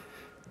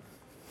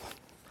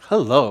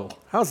Hello.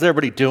 How's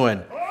everybody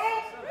doing?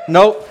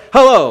 Nope.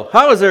 Hello.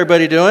 How is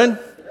everybody doing?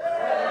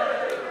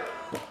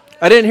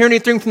 I didn't hear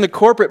anything from the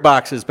corporate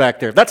boxes back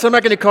there. I'm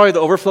not going to call you the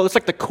overflow. It's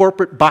like the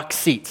corporate box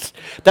seats.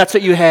 That's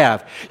what you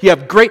have. You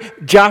have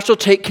great. Josh will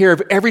take care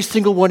of every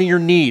single one of your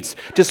needs.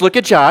 Just look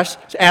at Josh,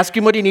 ask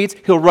him what he needs.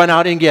 He'll run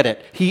out and get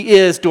it. He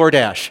is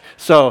DoorDash.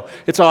 So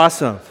it's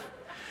awesome.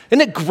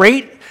 Isn't it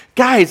great?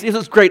 Guys, it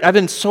was great. I've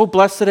been so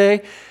blessed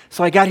today.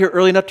 So I got here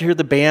early enough to hear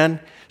the band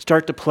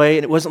start to play,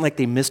 and it wasn't like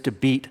they missed a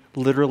beat,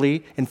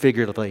 literally and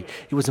figuratively.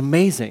 It was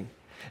amazing.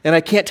 And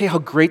I can't tell you how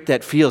great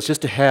that feels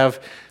just to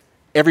have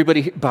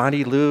everybody,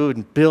 Bonnie, Lou,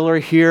 and Bill are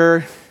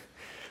here.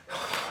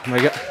 Oh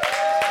my God.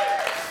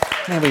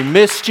 Man, we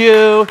missed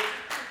you.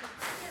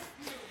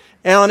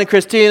 Alan and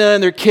Christina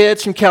and their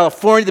kids from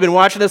California, they've been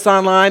watching us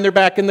online. They're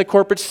back in the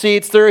corporate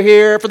seats. They're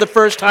here for the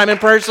first time in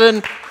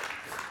person.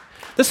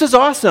 This is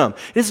awesome.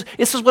 This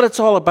is what it's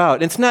all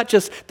about. It's not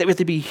just that we have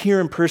to be here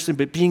in person,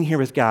 but being here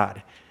with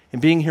God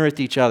and being here with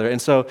each other.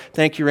 And so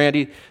thank you,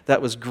 Randy. That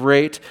was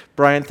great.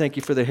 Brian, thank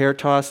you for the hair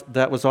toss.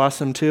 That was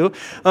awesome, too.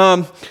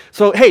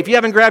 So, hey, if you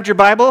haven't grabbed your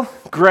Bible,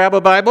 grab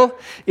a Bible.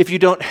 If you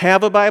don't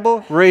have a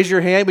Bible, raise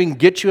your hand. We can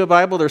get you a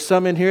Bible. There's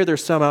some in here.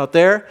 There's some out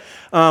there.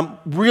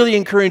 Really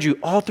encourage you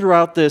all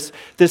throughout this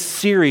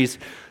series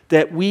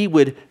that we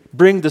would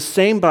bring the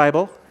same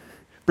Bible,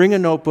 bring a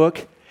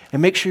notebook, and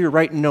make sure you're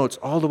writing notes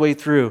all the way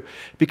through.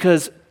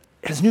 Because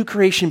as new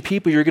creation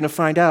people, you're going to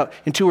find out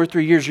in 2 or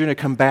 3 years, you're going to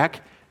come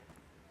back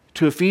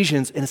to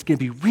Ephesians, and it's going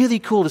to be really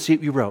cool to see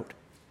what you wrote.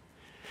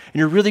 And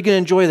you're really going to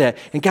enjoy that.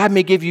 And God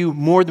may give you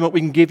more than what we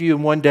can give you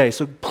in one day.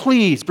 So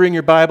please bring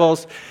your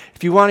Bibles.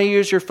 If you want to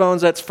use your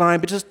phones, that's fine,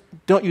 but just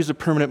don't use a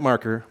permanent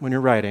marker when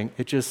you're writing.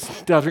 It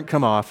just doesn't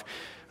come off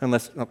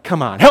unless, oh,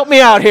 come on, help me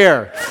out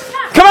here.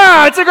 Come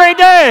on, it's a great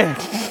day.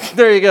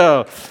 There you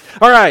go.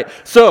 All right,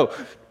 so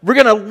we're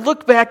going to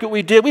look back at what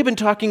we did. We've been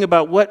talking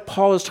about what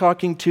Paul is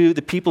talking to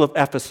the people of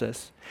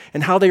Ephesus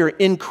and how they are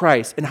in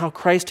Christ and how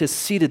Christ has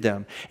seated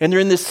them. And they're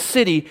in this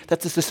city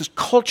that's this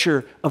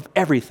culture of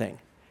everything,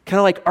 kind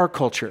of like our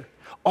culture.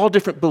 All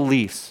different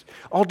beliefs,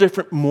 all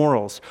different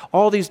morals,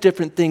 all these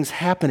different things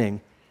happening.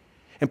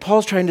 And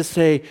Paul's trying to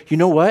say, you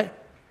know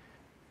what?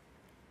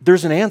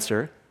 There's an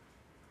answer.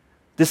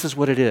 This is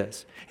what it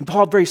is. And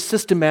Paul very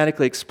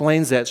systematically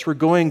explains that. So we're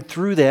going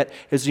through that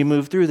as we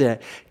move through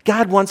that.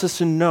 God wants us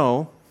to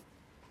know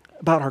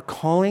about our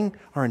calling,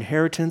 our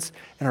inheritance,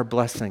 and our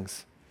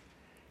blessings.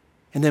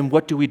 And then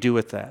what do we do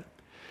with that?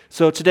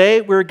 So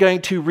today we're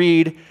going to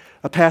read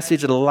a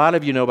passage that a lot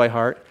of you know by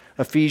heart,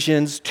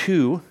 Ephesians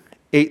 2,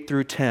 8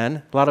 through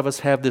 10. A lot of us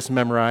have this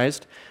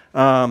memorized.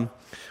 We're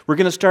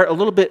going to start a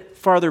little bit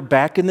farther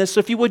back in this. So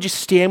if you would, just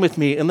stand with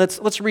me and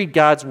let's read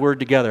God's word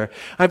together.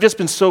 I've just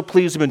been so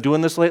pleased we've been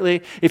doing this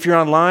lately. If you're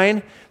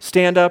online,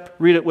 stand up,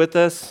 read it with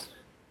us.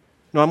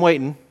 No, I'm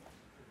waiting.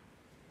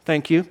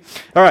 Thank you.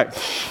 All right.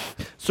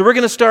 So we're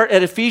going to start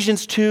at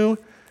Ephesians 2,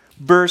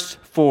 verse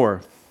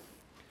 4.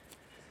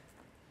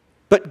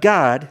 But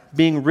God,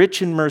 being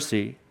rich in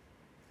mercy,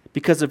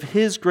 because of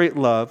his great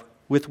love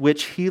with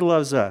which he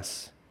loves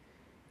us,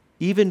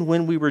 even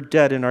when we were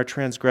dead in our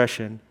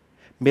transgression,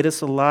 made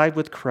us alive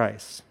with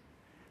Christ.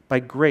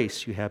 By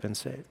grace you have been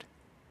saved.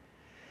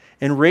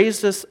 And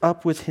raised us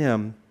up with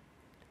him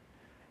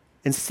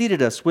and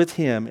seated us with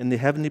him in the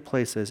heavenly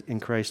places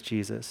in Christ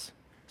Jesus,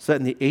 so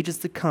that in the ages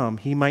to come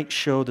he might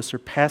show the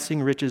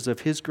surpassing riches of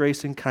his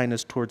grace and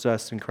kindness towards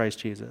us in Christ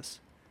Jesus.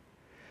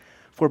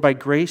 For by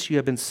grace you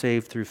have been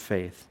saved through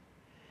faith,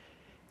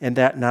 and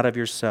that not of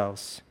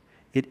yourselves.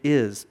 It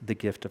is the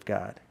gift of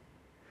God,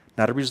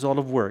 not a result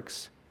of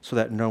works, so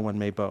that no one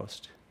may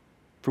boast.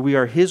 For we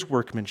are his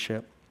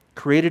workmanship,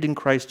 created in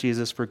Christ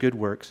Jesus for good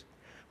works,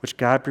 which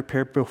God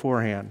prepared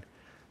beforehand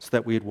so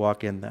that we would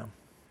walk in them.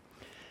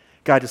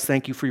 God, just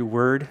thank you for your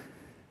word.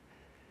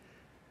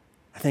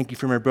 I thank you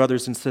for my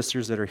brothers and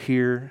sisters that are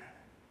here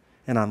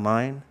and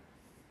online.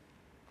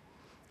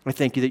 I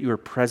thank you that you are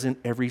present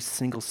every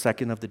single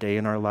second of the day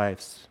in our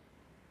lives.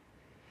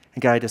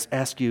 And God, I just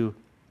ask you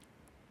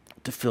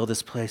to fill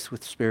this place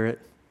with Spirit.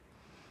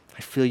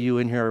 I feel you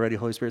in here already,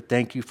 Holy Spirit.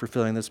 Thank you for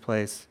filling this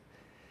place.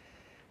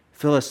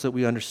 Fill us so that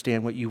we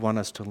understand what you want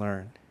us to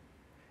learn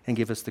and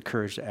give us the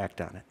courage to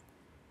act on it.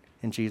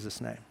 In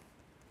Jesus' name,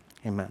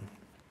 amen.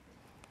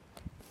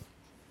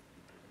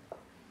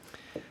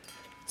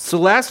 So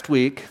last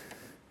week,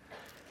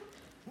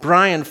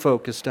 Brian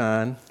focused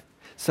on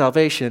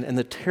salvation and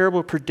the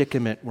terrible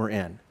predicament we're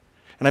in.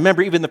 And I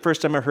remember even the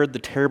first time I heard the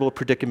terrible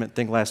predicament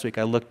thing last week,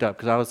 I looked up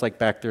because I was like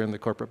back there in the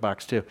corporate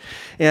box too.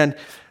 And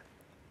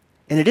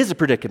it is a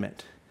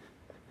predicament.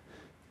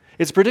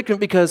 It's a predicament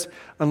because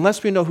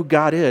unless we know who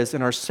God is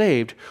and are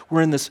saved,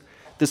 we're in this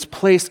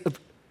place of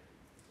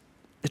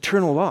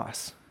eternal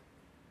loss.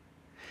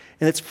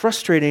 And it's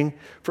frustrating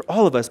for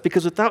all of us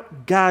because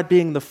without God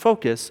being the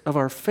focus of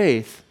our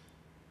faith,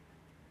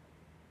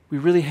 we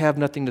really have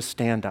nothing to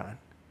stand on.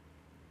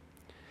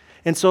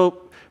 And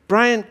so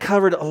Brian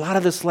covered a lot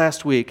of this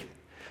last week,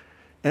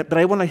 but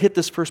I want to hit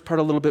this first part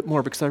a little bit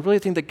more because I really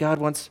think that God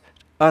wants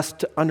us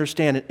to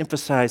understand and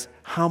emphasize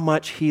how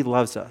much he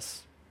loves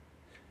us,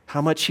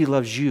 how much he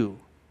loves you,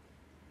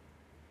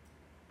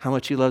 how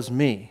much he loves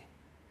me,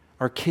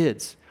 our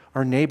kids,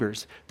 our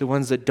neighbors, the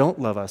ones that don't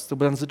love us, the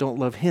ones that don't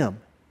love him.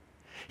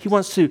 He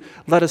wants to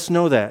let us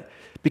know that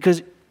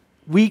because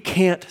we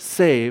can't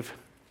save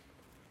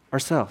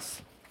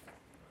ourselves.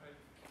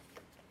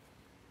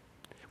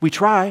 We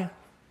try,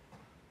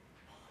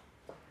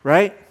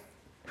 right?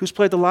 Who's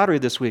played the lottery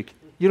this week?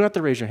 You don't have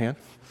to raise your hand.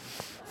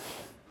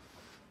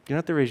 You don't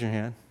have to raise your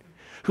hand.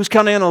 Who's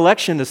counting on an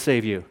election to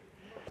save you?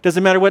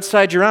 Doesn't matter what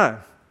side you're on,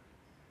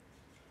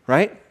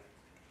 right?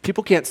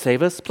 People can't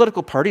save us.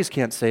 Political parties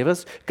can't save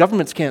us.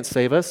 Governments can't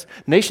save us.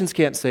 Nations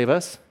can't save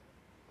us.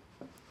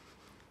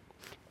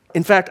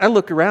 In fact, I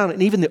look around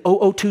and even the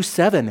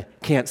 0027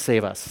 can't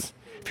save us.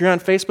 If you're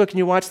on Facebook and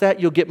you watch that,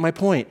 you'll get my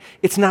point.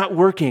 It's not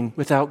working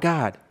without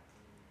God.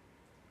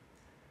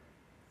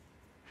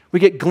 We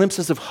get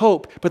glimpses of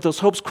hope, but those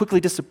hopes quickly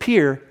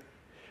disappear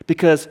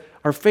because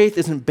our faith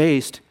isn't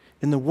based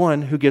in the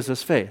one who gives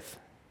us faith.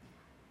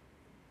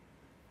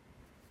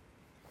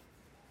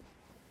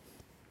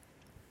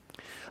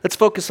 Let's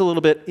focus a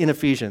little bit in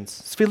Ephesians.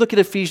 So if we look at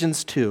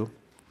Ephesians 2,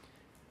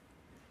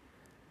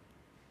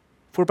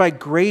 for by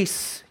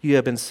grace you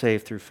have been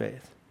saved through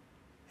faith,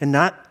 and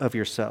not of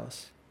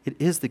yourselves. It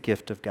is the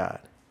gift of God,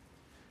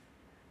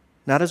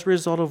 not as a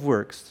result of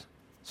works,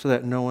 so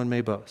that no one may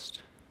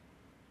boast.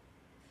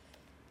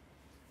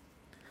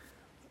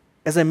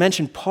 As I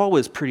mentioned, Paul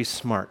was pretty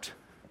smart.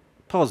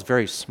 Paul is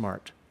very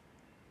smart.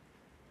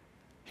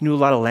 He knew a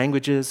lot of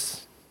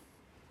languages.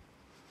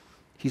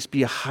 He used to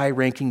be a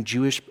high-ranking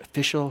Jewish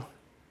official.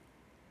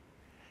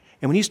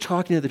 And when he's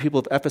talking to the people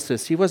of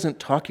Ephesus, he wasn't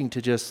talking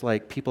to just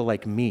like people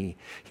like me.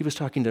 He was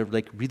talking to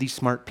like really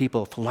smart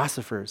people,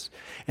 philosophers,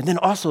 and then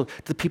also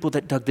the people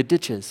that dug the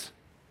ditches.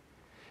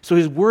 So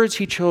his words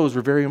he chose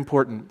were very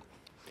important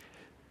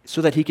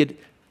so that he could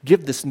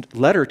give this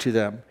letter to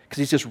them because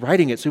he's just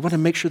writing it. So he wanted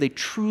to make sure they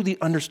truly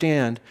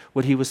understand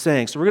what he was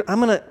saying. So I'm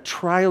going to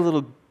try a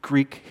little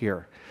Greek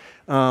here.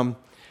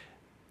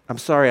 I'm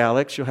sorry,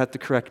 Alex. You'll have to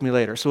correct me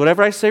later. So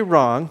whatever I say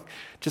wrong,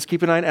 just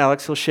keep an eye on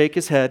Alex. He'll shake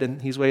his head,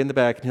 and he's way in the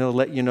back, and he'll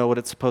let you know what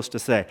it's supposed to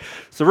say.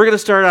 So we're going to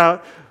start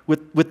out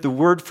with the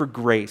word for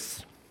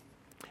grace,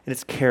 and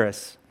it's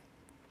charis,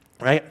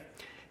 right?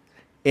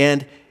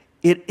 And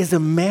it is a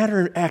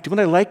matter of act. What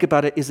I like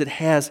about it is it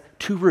has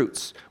two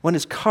roots. One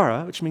is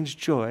chara, which means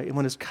joy, and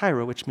one is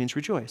chairo, which means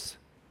rejoice.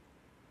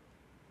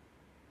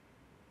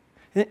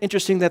 Isn't it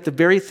interesting that the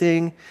very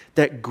thing,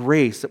 that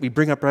grace that we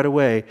bring up right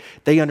away,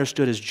 they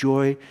understood as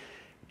joy,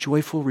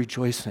 joyful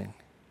rejoicing.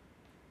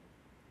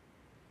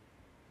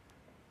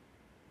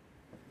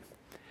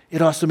 It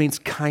also means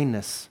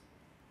kindness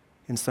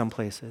in some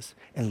places,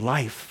 and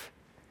life,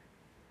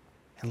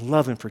 and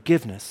love and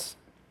forgiveness.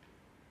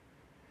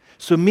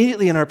 So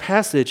immediately in our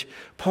passage,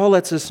 Paul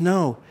lets us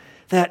know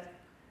that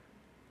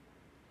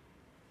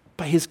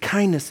by his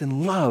kindness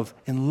and love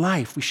and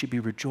life, we should be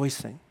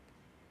rejoicing.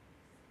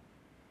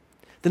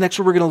 The next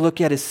word we're going to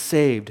look at is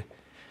saved,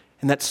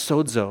 and that's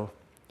sozo.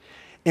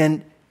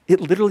 And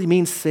it literally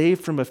means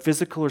saved from a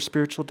physical or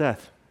spiritual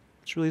death.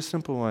 It's really a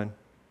simple one.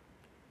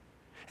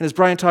 And as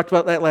Brian talked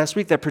about that last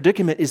week, that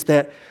predicament is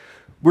that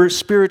we're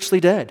spiritually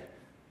dead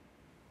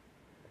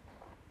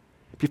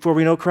before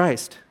we know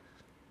Christ.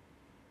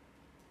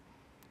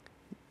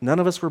 None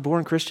of us were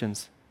born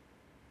Christians.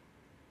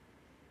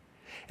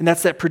 And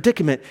that's that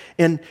predicament.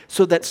 And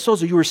so that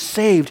sozo, you were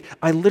saved.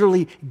 I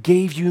literally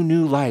gave you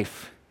new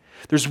life.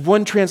 There's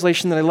one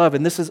translation that I love,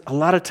 and this is a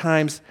lot of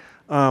times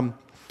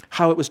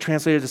how it was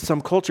translated to some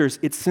cultures.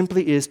 It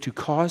simply is to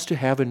cause to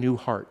have a new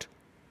heart.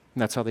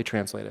 And that's how they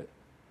translate it.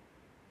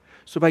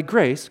 So by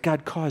grace,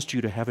 God caused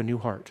you to have a new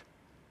heart.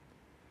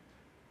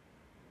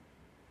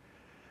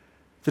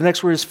 The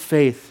next word is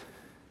faith.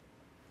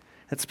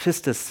 That's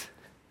pistis.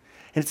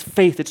 And it's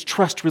faith, it's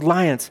trust,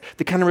 reliance,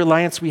 the kind of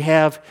reliance we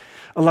have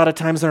a lot of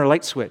times on our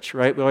light switch,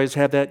 right? We always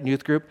have that in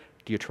youth group.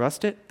 Do you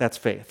trust it? That's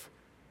faith.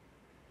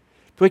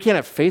 But we can't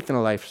have faith in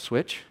a light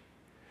switch.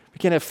 We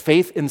can't have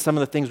faith in some of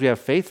the things we have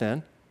faith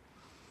in.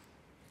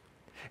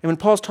 And when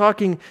Paul's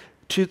talking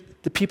to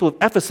the people of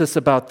Ephesus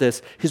about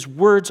this, his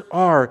words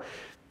are,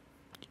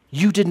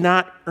 you did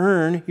not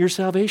earn your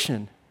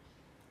salvation.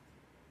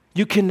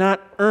 You cannot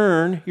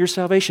earn your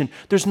salvation.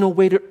 There's no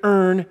way to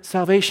earn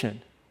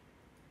salvation.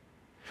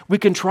 We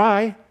can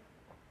try,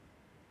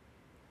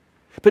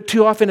 but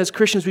too often as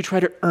Christians we try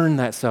to earn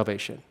that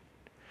salvation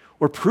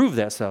or prove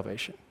that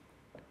salvation.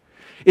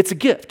 It's a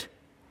gift.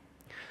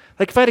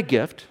 Like if I had a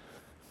gift,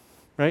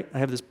 right? I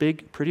have this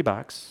big, pretty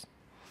box,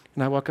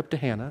 and I walk up to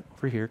Hannah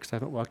over here because I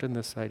haven't walked on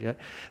this side yet.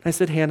 And I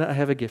said, Hannah, I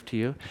have a gift to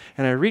you.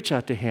 And I reach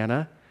out to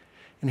Hannah,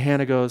 and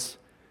Hannah goes,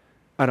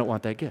 I don't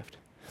want that gift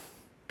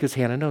because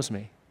Hannah knows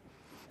me.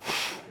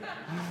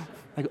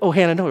 I go, oh,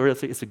 Hannah, no,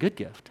 it's a good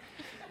gift.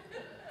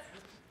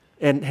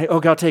 And, hey,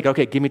 okay, I'll take it.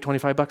 Okay, give me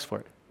 $25 for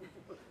it.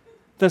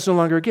 That's no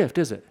longer a gift,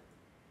 is it?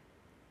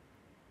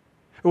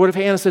 Or what if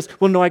Hannah says,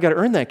 well, no, I got to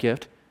earn that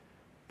gift.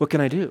 What can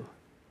I do?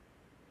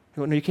 I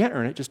go, no, you can't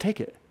earn it. Just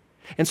take it.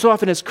 And so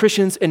often as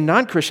Christians and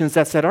non-Christians,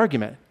 that's that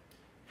argument.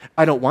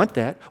 I don't want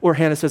that. Or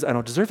Hannah says, I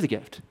don't deserve the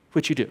gift,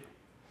 which you do.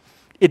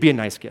 It'd be a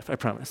nice gift, I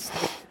promise.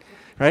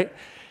 Right?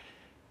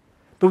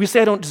 But we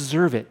say I don't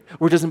deserve it,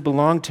 or it doesn't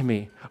belong to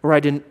me, or I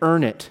didn't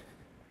earn it.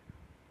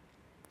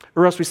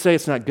 Or else we say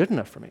it's not good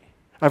enough for me.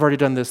 I've already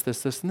done this,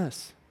 this, this, and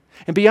this.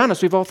 And be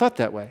honest, we've all thought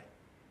that way.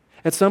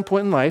 At some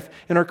point in life,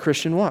 in our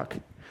Christian walk.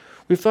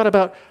 We've thought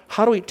about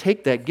how do we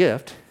take that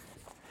gift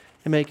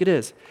and make it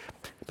his.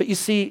 But you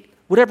see,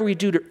 whatever we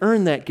do to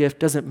earn that gift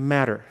doesn't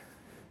matter,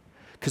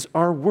 because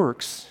our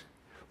works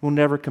will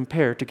never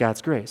compare to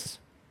God's grace.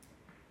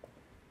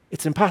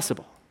 It's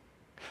impossible.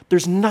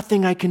 There's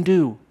nothing I can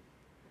do.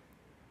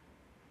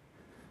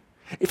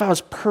 If I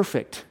was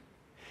perfect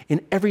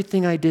in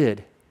everything I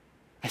did,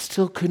 I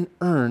still couldn't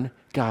earn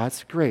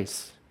God's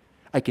grace.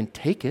 I can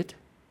take it.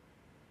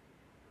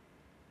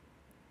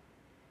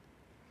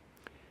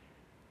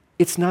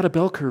 It's not a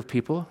bell curve,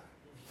 people.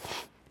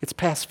 It's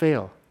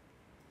pass-fail.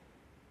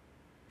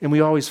 And we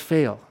always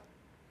fail.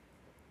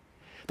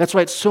 That's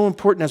why it's so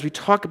important as we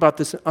talk about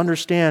this and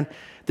understand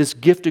this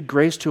gifted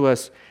grace to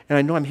us. And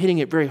I know I'm hitting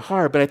it very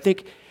hard, but I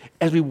think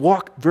as we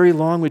walk very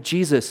long with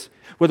Jesus,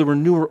 whether we're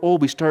new or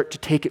old, we start to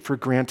take it for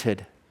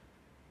granted,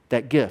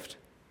 that gift,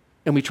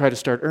 and we try to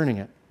start earning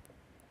it.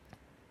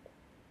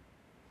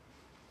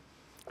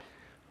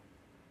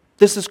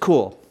 This is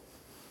cool,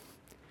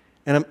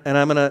 and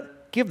I'm going to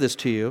give this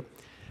to you,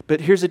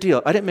 but here's the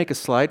deal. I didn't make a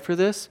slide for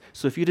this,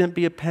 so if you didn't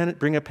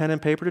bring a pen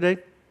and paper today,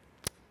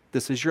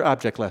 this is your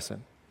object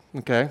lesson,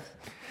 okay? I'm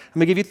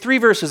going to give you 3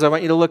 verses I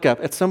want you to look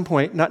up at some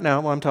point, not now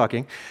while I'm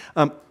talking.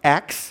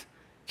 Acts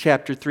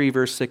chapter 3,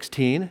 verse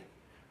 16,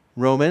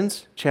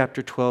 Romans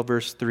chapter 12,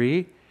 verse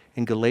 3,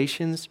 and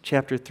Galatians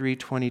chapter 3,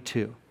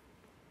 22.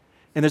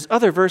 And there's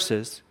other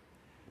verses,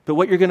 but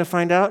what you're going to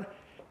find out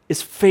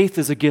is faith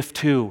is a gift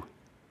too.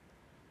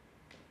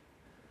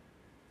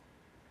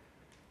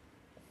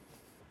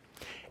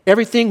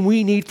 Everything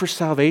we need for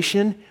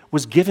salvation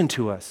was given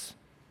to us.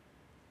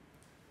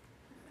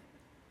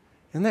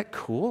 Isn't that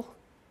cool?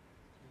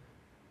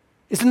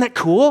 Isn't that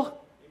cool?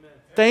 Amen.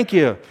 Thank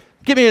you.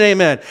 Give me an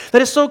amen.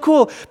 That is so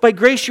cool. By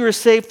grace you are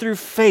saved through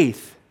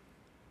faith.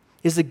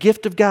 Is the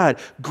gift of God.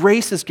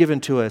 Grace is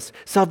given to us.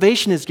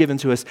 Salvation is given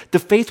to us. The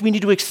faith we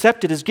need to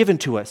accept it is given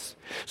to us.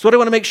 So what I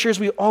want to make sure is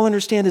we all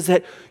understand is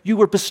that you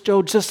were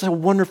bestowed just a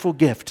wonderful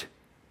gift.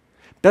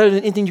 Better than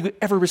anything you could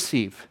ever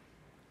receive.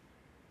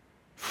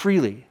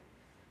 Freely.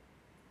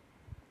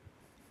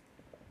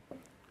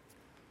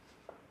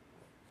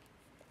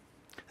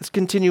 Let's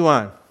continue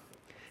on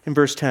in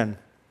verse 10.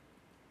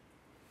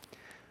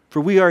 For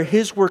we are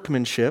his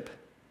workmanship,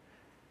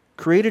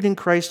 created in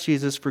Christ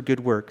Jesus for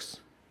good works,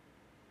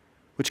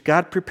 which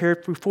God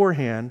prepared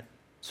beforehand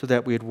so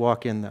that we would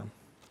walk in them.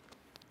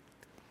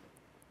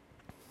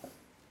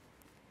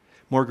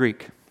 More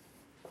Greek.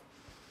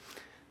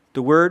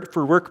 The word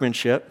for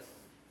workmanship,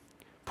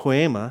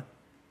 poema,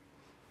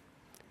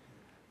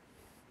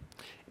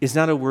 is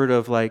not a word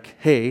of like,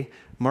 hey,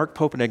 Mark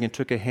Popenhagen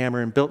took a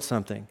hammer and built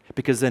something,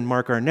 because then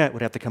Mark Arnett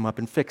would have to come up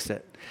and fix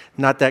it.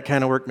 Not that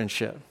kind of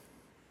workmanship.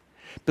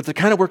 But the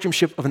kind of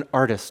workmanship of an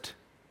artist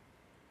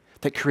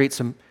that creates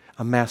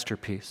a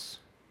masterpiece.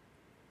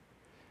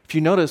 If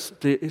you notice,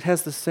 it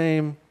has the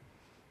same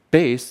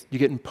base you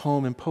get in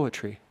poem and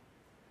poetry.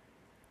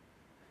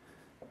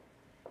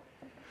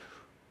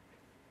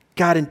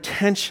 God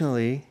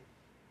intentionally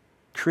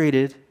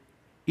created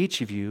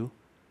each of you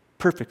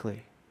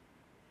perfectly.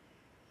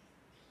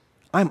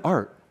 I'm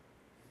art.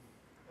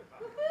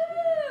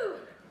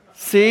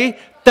 See?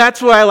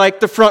 That's why I like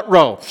the front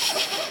row.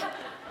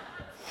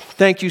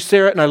 Thank you,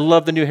 Sarah, and I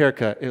love the new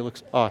haircut. It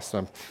looks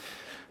awesome.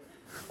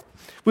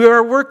 We are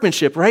a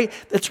workmanship, right?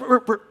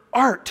 We're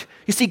art.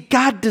 You see,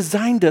 God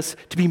designed us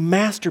to be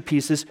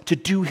masterpieces to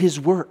do his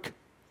work.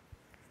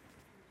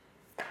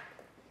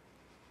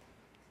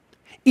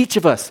 Each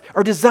of us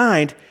are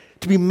designed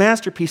to be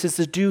masterpieces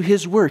to do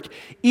his work.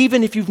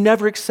 Even if you've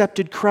never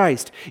accepted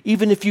Christ,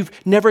 even if you've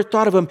never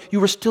thought of him, you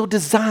were still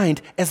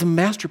designed as a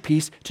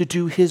masterpiece to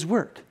do his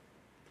work.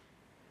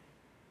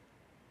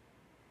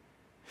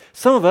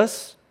 Some of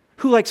us,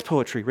 who likes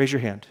poetry? Raise your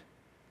hand.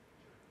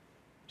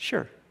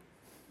 Sure.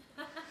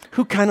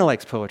 Who kind of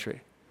likes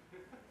poetry?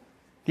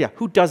 Yeah,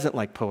 who doesn't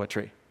like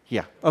poetry?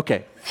 Yeah,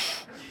 okay.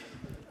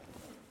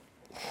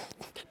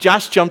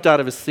 Josh jumped out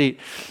of his seat.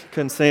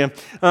 Couldn't say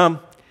him.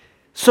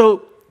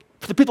 So,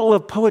 for the people who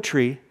love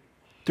poetry,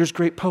 there's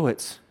great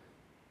poets.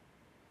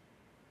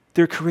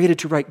 They're created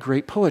to write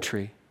great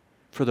poetry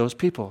for those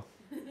people,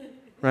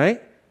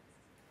 right?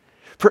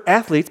 For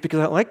athletes, because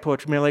I like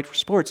poetry, I like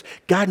sports,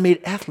 God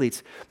made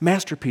athletes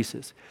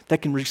masterpieces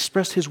that can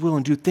express his will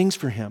and do things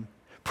for him.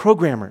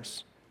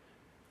 Programmers,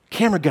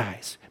 camera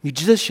guys,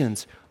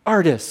 musicians,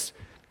 artists,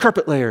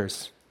 carpet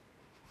layers,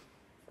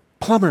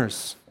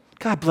 plumbers.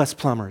 God bless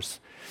plumbers.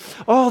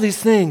 All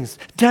these things,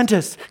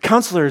 dentists,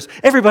 counselors,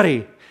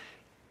 everybody.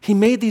 He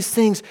made these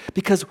things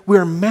because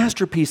we're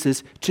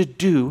masterpieces to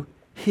do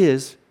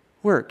his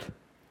work.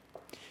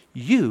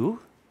 You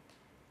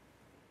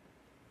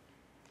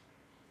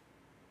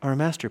are a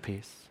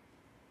masterpiece.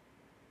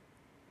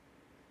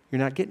 You're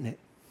not getting it.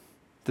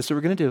 This is what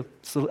we're going to do.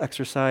 It's a little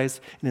exercise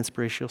in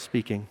inspirational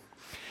speaking.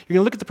 You're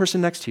going to look at the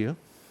person next to you,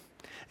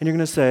 and you're going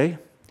to say,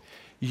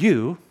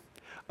 you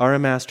are a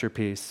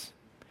masterpiece.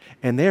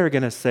 And they're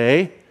going to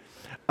say,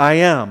 I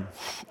am.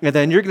 And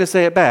then you're going to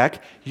say it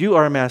back, you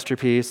are a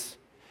masterpiece.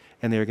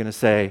 And they're going to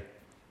say,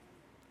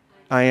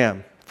 I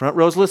am. Front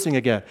row's listening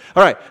again.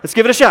 All right, let's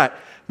give it a shot.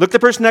 Look at the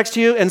person next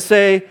to you and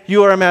say,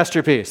 you are a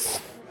masterpiece.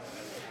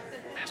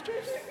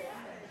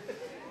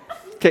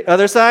 Okay,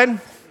 other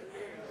side.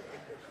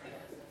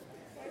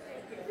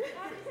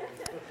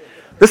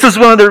 This is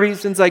one of the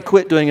reasons I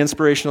quit doing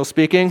inspirational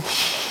speaking.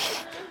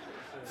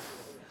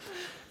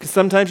 Because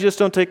sometimes you just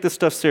don't take this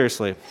stuff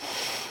seriously.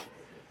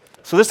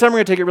 So this time we're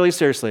going to take it really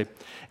seriously.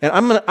 And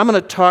I'm going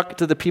to talk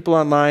to the people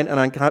online and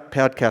on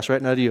podcasts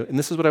right now to you. And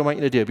this is what I want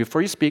you to do.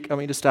 Before you speak, I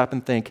want you to stop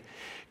and think,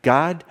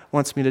 God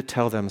wants me to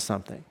tell them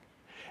something.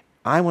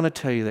 I want to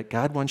tell you that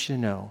God wants you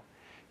to know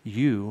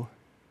you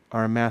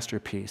are a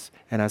masterpiece.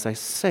 And as I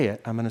say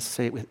it, I'm going to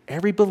say it with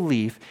every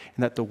belief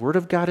in that the Word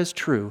of God is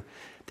true,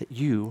 that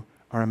you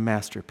are a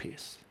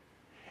masterpiece.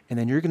 And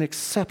then you're going to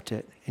accept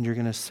it and you're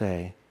going to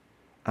say,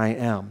 I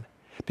am.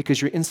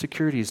 Because your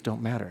insecurities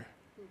don't matter.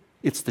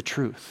 It's the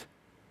truth.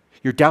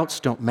 Your doubts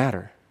don't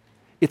matter.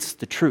 It's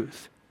the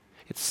truth.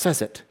 It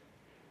says it.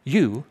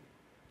 You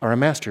are a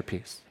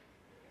masterpiece.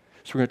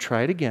 So we're going to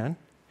try it again.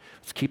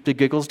 Let's keep the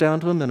giggles down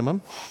to a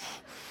minimum.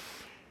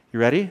 You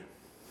ready?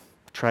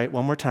 Try it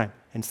one more time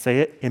and say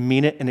it and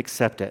mean it and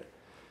accept it.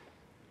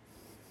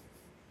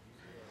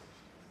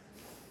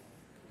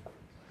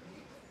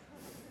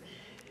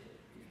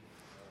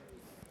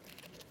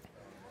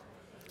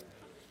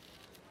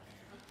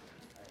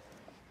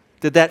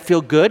 Did that feel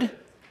good?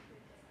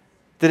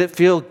 Did it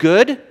feel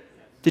good?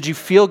 Did you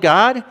feel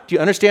God? Do you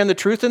understand the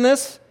truth in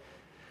this?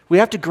 We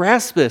have to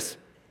grasp this.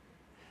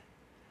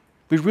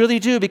 We really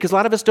do, because a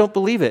lot of us don't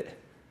believe it.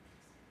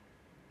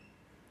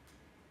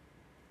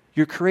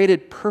 You're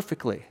created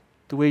perfectly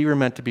the way you were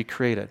meant to be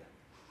created.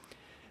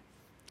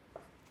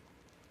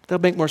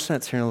 That'll make more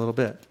sense here in a little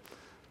bit.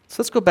 So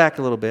let's go back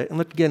a little bit and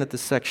look again at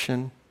this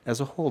section as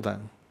a whole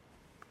then.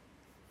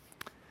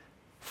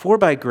 For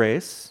by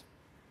grace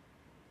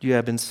you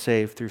have been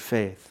saved through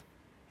faith,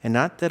 and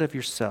not that of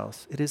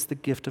yourselves. It is the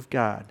gift of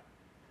God.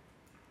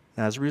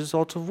 Now, as a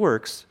result of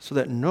works, so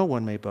that no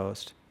one may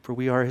boast, for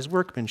we are his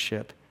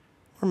workmanship,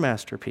 or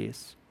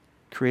masterpiece,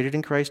 created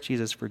in Christ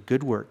Jesus for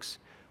good works,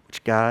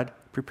 which God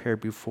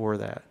prepared before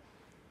that,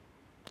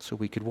 so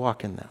we could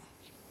walk in them.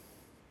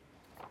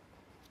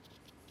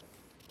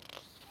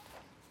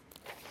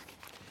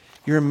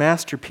 You're a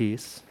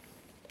masterpiece.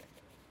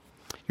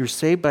 You're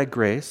saved by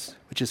grace,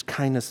 which is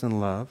kindness and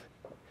love.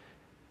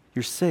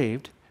 You're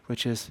saved,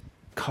 which is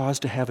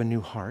caused to have a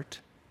new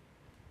heart.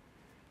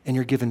 And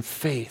you're given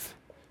faith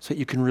so that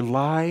you can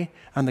rely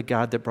on the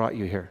God that brought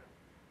you here.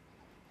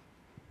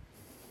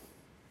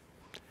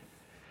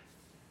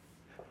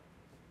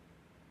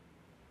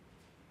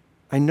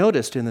 I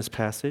noticed in this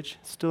passage,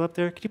 still up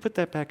there, could you put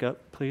that back up,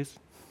 please?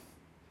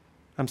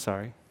 I'm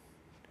sorry.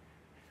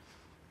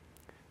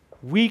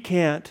 We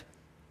can't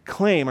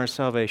claim our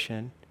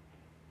salvation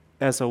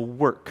as a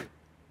work.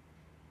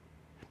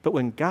 But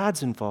when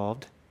God's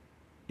involved,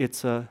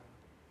 it's a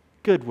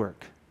good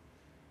work.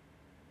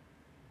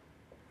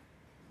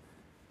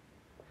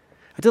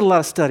 I did a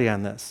lot of study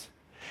on this.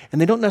 And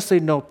they don't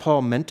necessarily know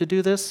Paul meant to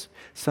do this.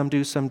 Some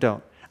do, some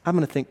don't. I'm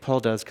going to think Paul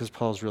does because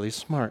Paul's really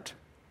smart.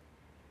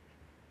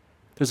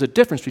 There's a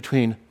difference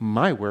between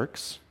my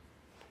works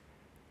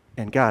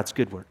and God's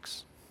good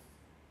works.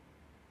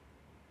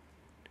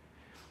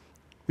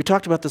 We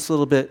talked about this a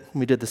little bit when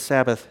we did the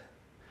Sabbath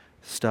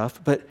stuff,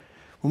 but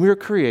when we were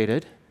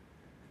created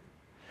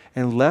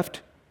and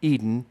left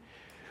Eden,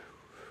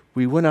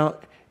 we went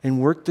out and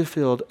worked the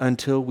field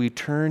until we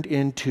turned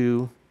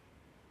into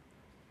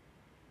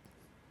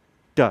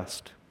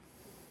dust.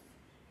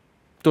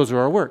 Those are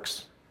our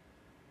works.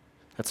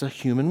 That's a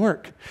human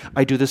work.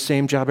 I do the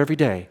same job every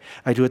day.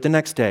 I do it the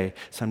next day.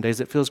 Some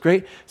days it feels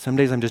great. Some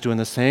days I'm just doing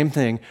the same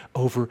thing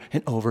over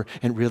and over.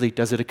 And really,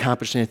 does it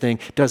accomplish anything?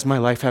 Does my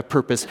life have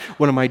purpose?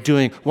 What am I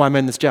doing while I'm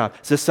in this job?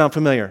 Does this sound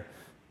familiar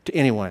to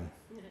anyone?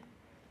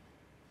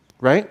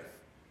 Right?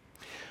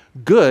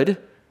 Good,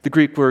 the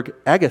Greek word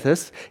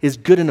agathos, is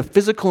good in a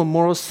physical and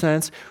moral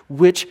sense,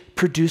 which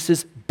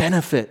produces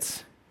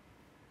benefits.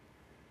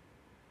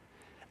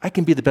 I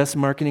can be the best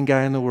marketing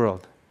guy in the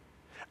world.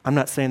 I'm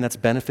not saying that's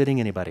benefiting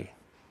anybody.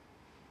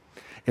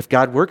 If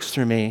God works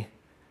through me,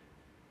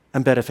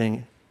 I'm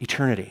benefiting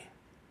eternity.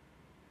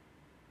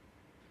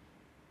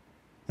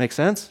 Make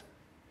sense?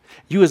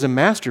 You as a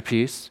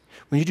masterpiece,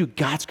 when you do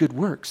God's good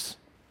works,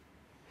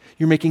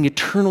 you're making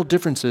eternal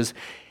differences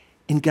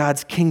in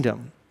God's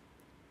kingdom.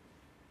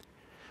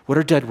 What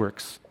are dead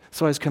works?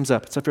 This always comes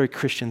up. It's a very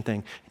Christian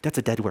thing. That's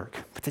a dead work.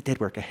 That's a dead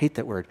work. I hate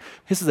that word.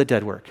 This is a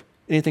dead work.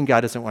 Anything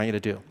God doesn't want you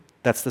to do.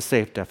 That's the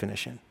safe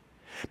definition.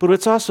 But what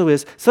it also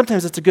is,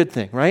 sometimes it's a good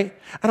thing, right?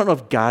 I don't know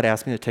if God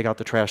asked me to take out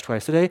the trash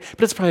twice a day,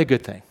 but it's probably a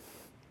good thing,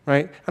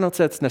 right? I don't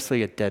say it's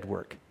necessarily a dead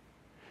work.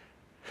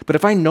 But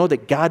if I know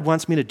that God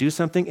wants me to do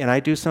something and I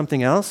do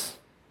something else,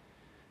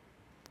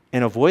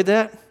 and avoid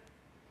that,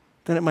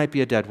 then it might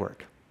be a dead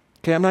work.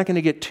 Okay, I'm not going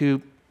to get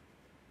too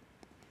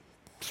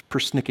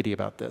persnickety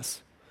about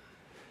this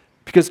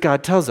because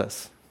God tells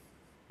us,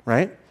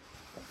 right?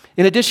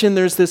 In addition,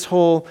 there's this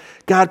whole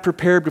God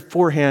prepared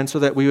beforehand so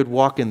that we would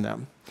walk in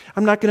them.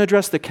 I'm not going to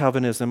address the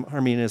Calvinism,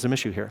 Arminianism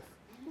issue here,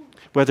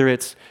 whether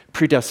it's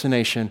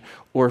predestination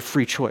or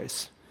free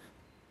choice.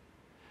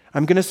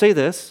 I'm going to say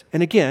this,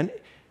 and again,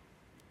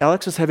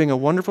 Alex is having a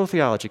wonderful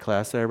theology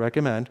class that I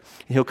recommend,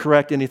 and he'll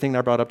correct anything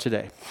I brought up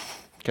today,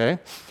 okay?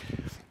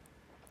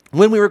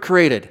 When we were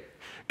created,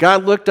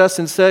 God looked at us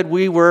and said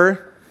we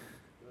were,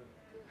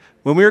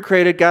 when we were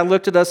created, God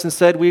looked at us and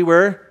said we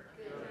were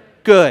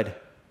good.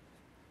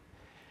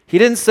 He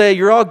didn't say,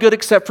 you're all good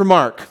except for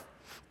Mark.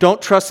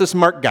 Don't trust this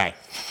Mark guy.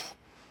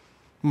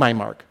 My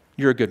Mark.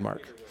 You're a good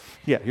Mark.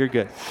 Yeah, you're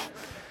good.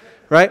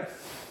 Right?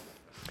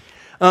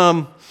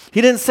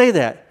 He didn't say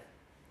that.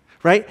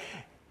 Right?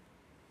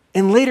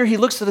 And later he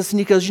looks at us and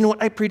he goes, you know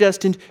what? I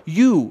predestined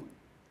you.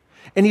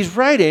 And he's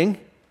writing,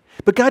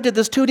 but God did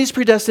this too, and he's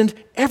predestined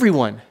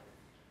everyone.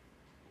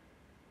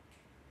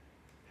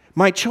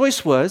 My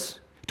choice was,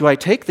 do I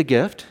take the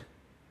gift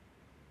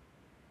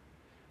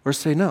or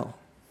say no?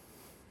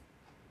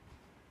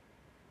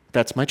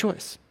 That's my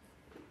choice.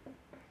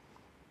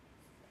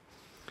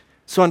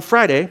 So on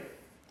Friday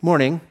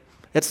morning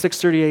at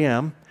 6:30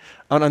 a.m.,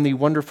 out on the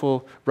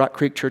wonderful Rock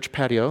Creek Church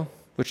patio,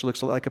 which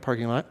looks like a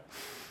parking lot,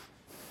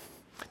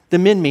 the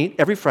men meet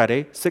every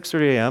Friday,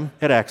 6:30 a.m.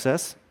 at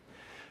Access,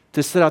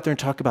 to sit out there and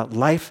talk about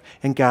life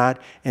and God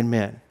and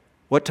men.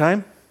 What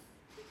time?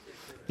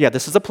 Yeah,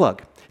 this is a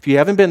plug. If you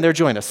haven't been there,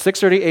 join us.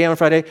 6:30 a.m. on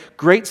Friday,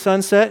 great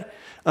sunset.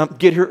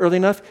 Get here early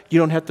enough. You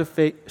don't have to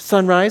face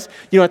sunrise.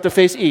 You don't have to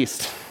face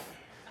east.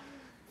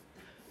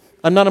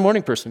 I'm not a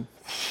morning person,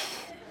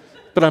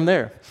 but I'm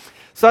there.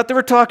 So out there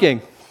we're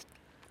talking,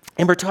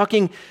 and we're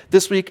talking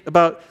this week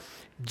about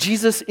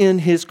Jesus in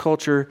his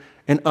culture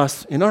and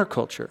us in our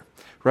culture,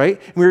 right?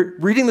 And we're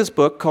reading this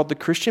book called The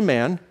Christian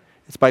Man.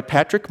 It's by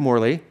Patrick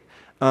Morley.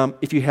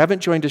 If you haven't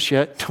joined us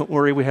yet, don't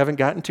worry, we haven't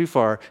gotten too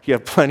far. You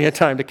have plenty of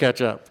time to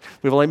catch up.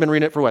 We've only been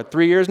reading it for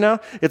 3 years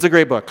now? It's a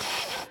great book.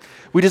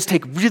 We just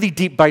take really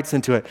deep bites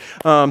into it.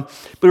 But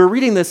we're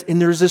reading this,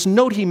 and there's this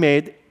note he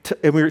made,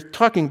 and we were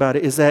talking about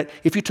it, is that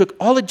if you took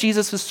all of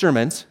Jesus'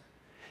 sermons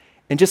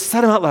and just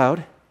said them out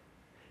loud,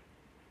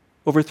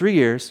 over 3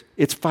 years,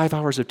 it's 5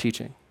 hours of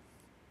teaching.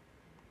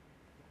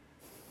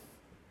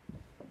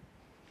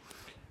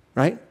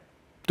 Right?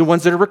 The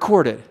ones that are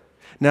recorded.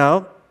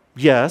 Now,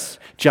 yes,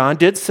 John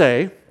did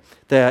say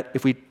that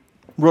if we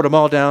wrote them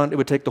all down, it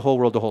would take the whole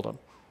world to hold them.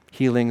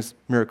 Healings,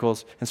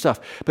 miracles, and stuff.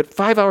 But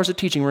 5 hours of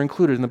teaching were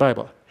included in the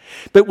Bible.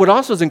 But what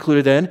also is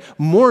included then,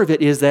 more of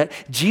it is that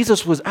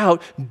Jesus was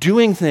out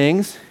doing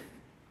things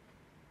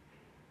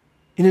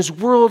in his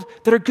world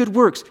that are good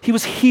works. He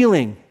was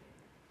healing.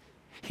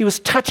 He was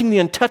touching the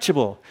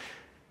untouchable.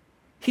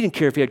 He didn't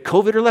care if he had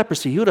COVID or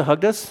leprosy. He would have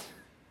hugged us.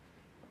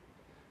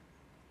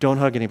 Don't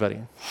hug anybody.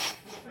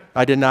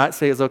 I did not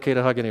say it's okay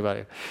to hug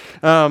anybody.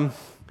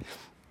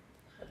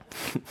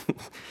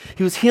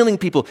 He was healing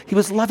people. He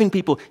was loving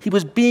people. He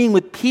was being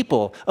with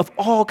people of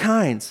all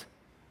kinds.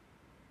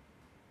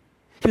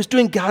 He was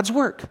doing God's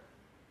work.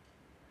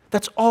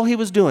 That's all he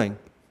was doing.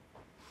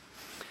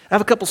 I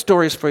have a couple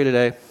stories for you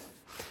today. And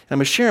I'm going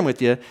to share them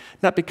with you,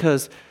 not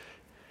because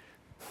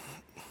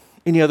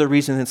any other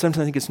reason than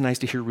sometimes I think it's nice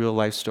to hear real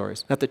life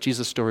stories. Not that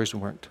Jesus' stories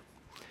weren't.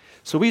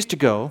 So we used to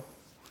go,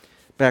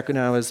 back when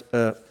I was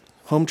a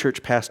home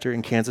church pastor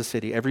in Kansas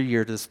City, every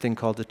year to this thing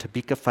called the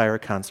Topeka Fire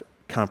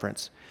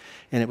Conference.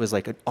 And it was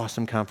like an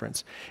awesome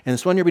conference. And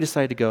this one year we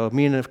decided to go,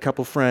 me and a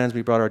couple friends,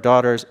 we brought our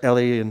daughters,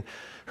 Ellie and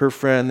her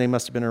friend, they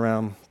must have been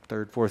around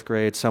 3rd, 4th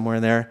grade, somewhere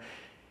in there.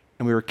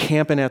 And we were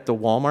camping at the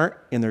Walmart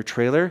in their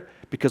trailer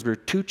because we were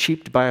too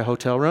cheap to buy a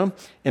hotel room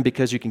and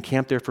because you can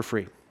camp there for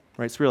free,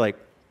 right? So we were like,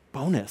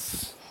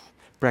 bonus,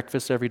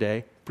 breakfast every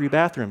day, free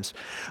bathrooms.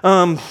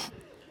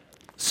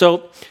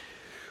 So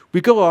we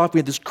go off, we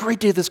had this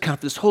great day at this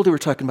conference. This whole day we're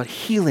talking about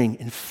healing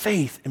and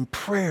faith and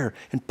prayer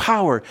and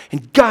power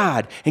and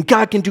God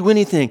can do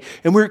anything.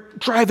 And we're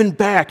driving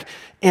back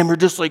and we're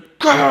just like,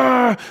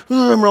 and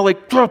we're all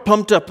like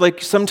pumped up.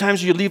 Like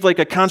sometimes you leave like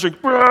a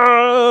concert,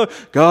 God,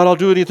 I'll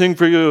do anything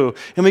for you.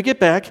 And we get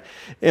back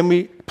and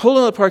we pull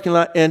in the parking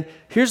lot and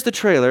here's the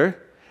trailer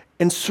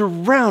and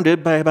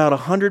surrounded by about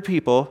 100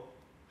 people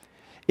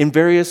in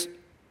various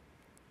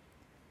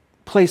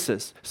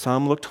places.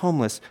 Some looked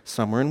homeless,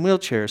 some were in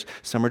wheelchairs,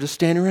 some were just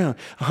standing around.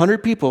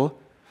 100 people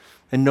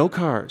and no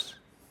cars.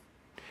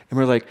 And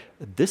we're like,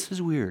 this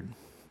is weird,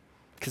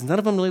 because none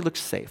of them really looked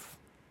safe.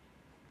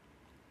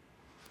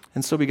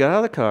 And so we got out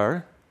of the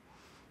car,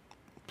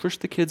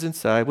 pushed the kids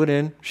inside, went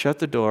in, shut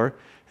the door,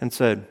 and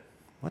said,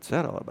 what's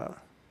that all about?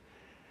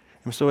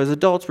 And so as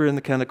adults, we're in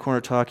the kind of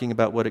corner talking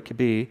about what it could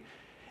be,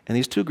 and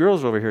these 2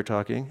 girls were over here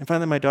talking, and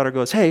finally my daughter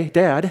goes, hey,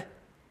 Dad,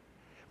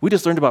 we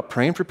just learned about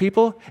praying for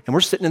people, and we're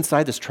sitting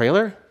inside this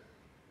trailer?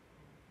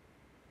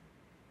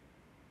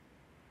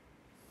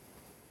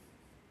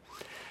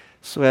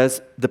 So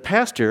as the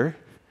pastor,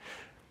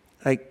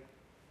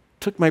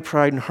 took my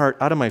pride and heart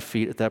out of my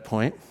feet at that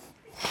point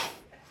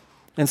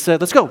and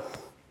said, let's go.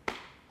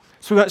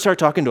 So we went and started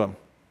talking to him.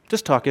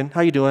 Just talking,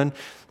 how you doing,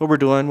 what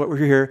we're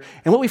here.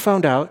 And what we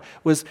found out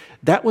was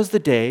that was the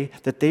day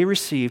that they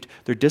received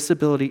their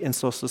disability and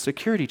Social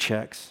Security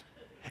checks.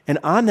 And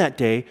on that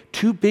day,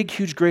 2 big,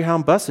 huge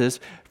Greyhound buses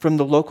from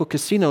the local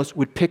casinos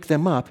would pick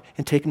them up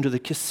and take them to the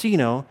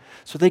casino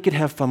so they could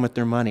have fun with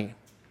their money.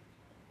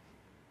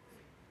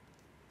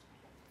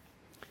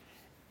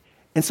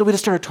 And so we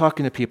just started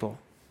talking to people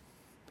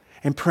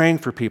and praying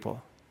for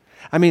people.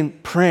 I mean,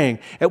 praying.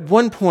 At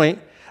one point,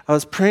 I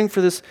was praying for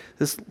this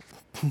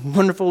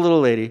wonderful little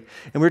lady,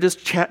 and we were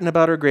just chatting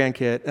about her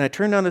grandkid, and I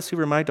turned down to see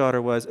where my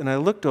daughter was, and I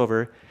looked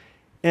over,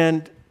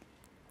 and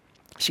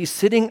she's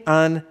sitting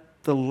on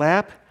the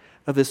lap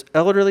of this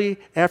elderly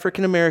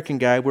African-American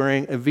guy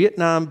wearing a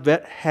Vietnam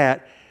vet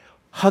hat,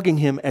 hugging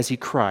him as he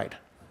cried.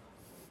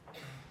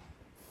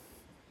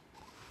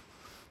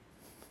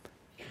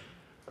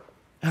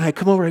 And I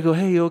come over, I go,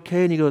 hey, you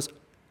okay? And he goes,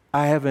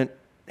 I haven't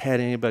had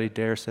anybody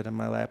dare sit on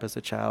my lap as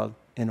a child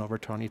in over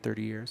 20,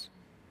 30 years.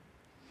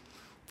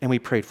 And we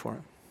prayed for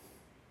him.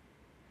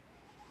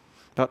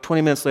 About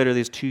 20 minutes later,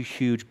 these 2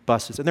 huge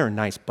buses, and they were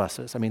nice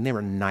buses. I mean, they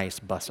were nice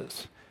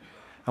buses.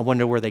 I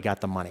wonder where they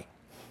got the money.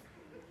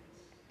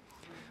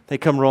 They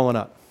come rolling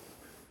up.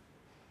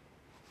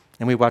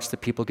 And we watched the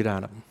people get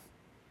on them.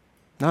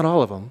 Not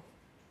all of them.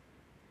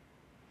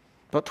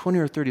 About 20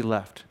 or 30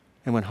 left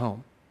and went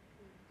home.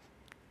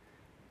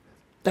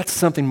 That's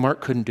something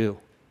Mark couldn't do.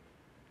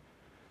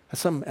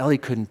 That's something Ellie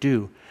couldn't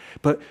do.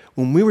 But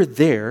when we were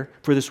there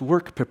for this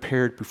work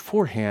prepared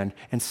beforehand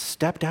and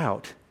stepped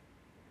out,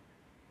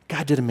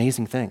 God did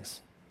amazing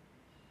things.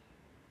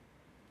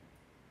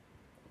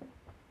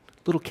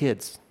 Little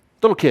kids.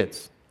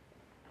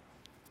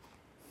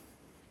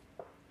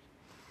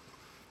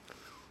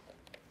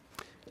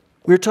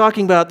 We were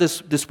talking about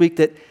this week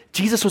that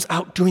Jesus was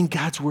out doing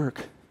God's work.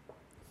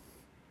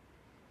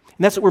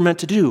 And that's what we're meant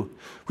to do.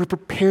 We're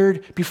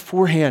prepared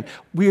beforehand.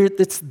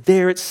 It's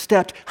there, it's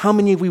stepped. How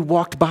many have we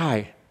walked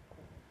by?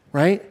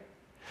 Right?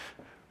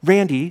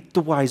 Randy, the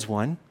wise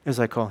one, as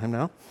I call him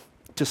now,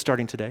 just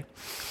starting today.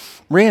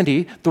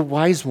 Randy, the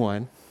wise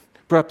one,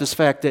 brought up this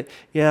fact that,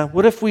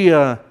 what if we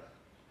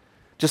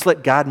just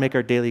let God make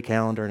our daily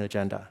calendar and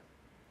agenda?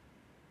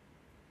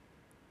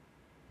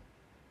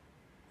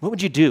 What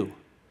would you do?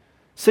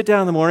 Sit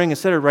down in the morning,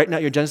 instead of writing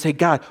out your agenda, say,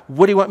 God,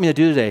 what do you want me to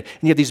do today?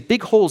 And you have these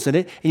big holes in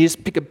it, and you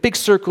just pick a big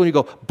circle and you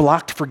go,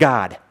 blocked for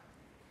God.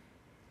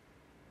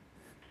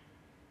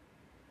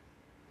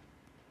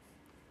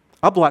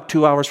 I'll block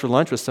 2 hours for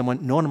lunch with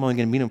someone, knowing I'm only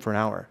going to meet them for an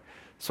hour,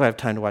 so I have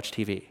time to watch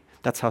TV.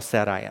 That's how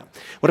sad I am.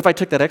 What if I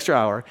took that extra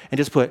hour and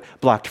just put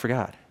blocked for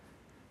God?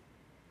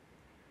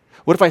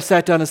 What if I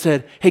sat down and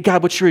said, hey,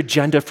 God, what's your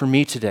agenda for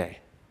me today?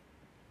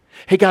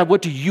 Hey, God,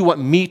 what do you want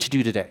me to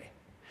do today?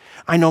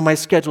 I know my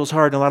schedule's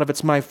hard and a lot of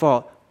it's my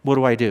fault. What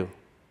do I do?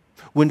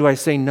 When do I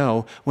say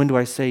no? When do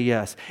I say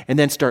yes? And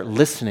then start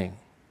listening.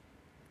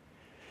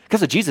 Because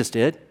what Jesus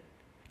did.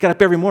 He got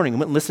up every morning and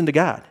went and listened to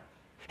God.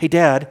 Hey,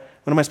 Dad,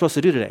 what am I supposed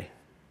to do today?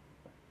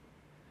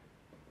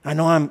 I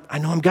know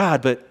I'm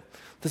God, but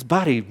this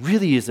body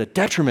really is a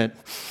detriment.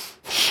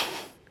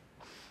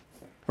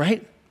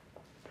 Right?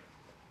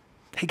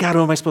 Hey, God,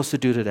 what am I supposed to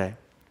do today?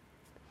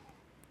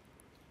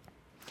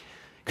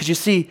 Because you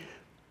see,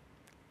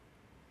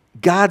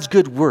 God's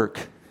good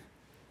work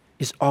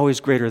is always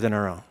greater than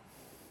our own.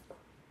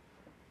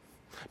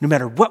 No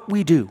matter what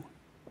we do,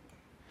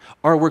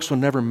 our works will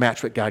never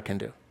match what God can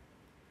do.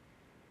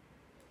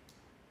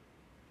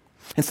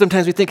 And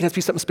sometimes we think it has to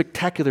be something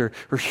spectacular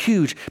or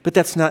huge, but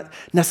that's not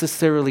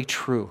necessarily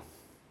true.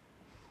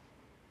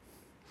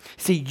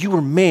 See, you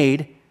were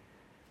made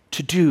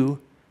to do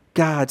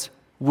God's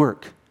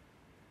work.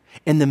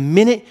 And the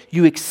minute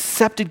you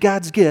accepted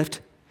God's gift,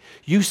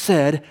 you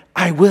said,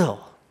 I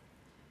will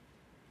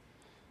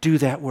do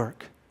that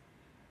work.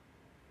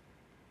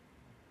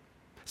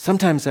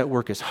 Sometimes that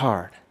work is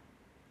hard.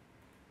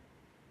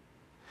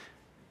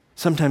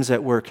 Sometimes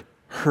that work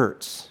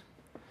hurts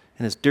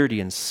and is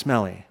dirty and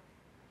smelly.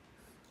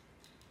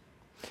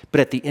 But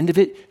at the end of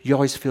it, you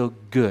always feel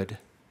good.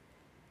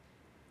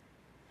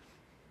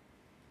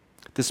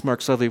 This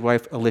Mark's lovely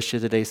wife, Alicia,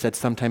 today said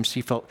sometimes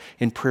she felt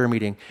in prayer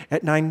meeting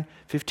at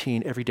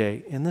 9:15 every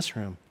day in this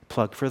room.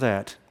 Plug for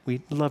that.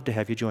 We'd love to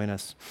have you join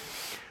us.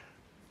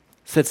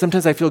 Said,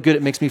 sometimes I feel good,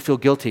 it makes me feel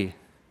guilty.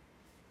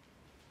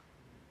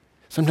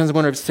 Sometimes I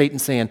wonder if it's Satan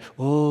saying,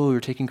 oh,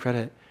 you're taking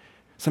credit.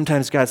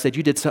 Sometimes God said,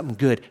 you did something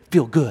good,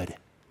 feel good.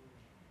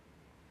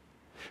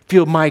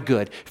 Feel my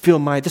good,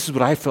 this is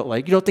what I felt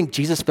like. You don't think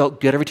Jesus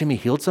felt good every time he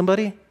healed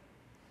somebody? You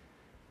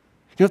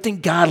don't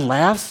think God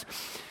laughs?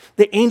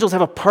 The angels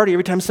have a party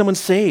every time someone's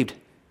saved.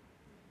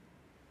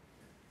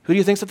 Who do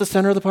you think's at the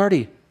center of the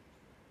party?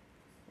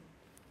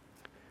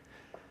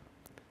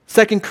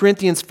 2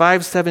 Corinthians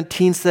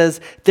 5:17 says,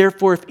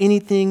 therefore, if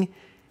anything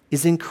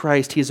is in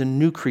Christ, he is a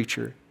new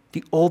creature.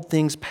 The old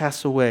things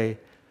pass away,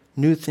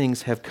 new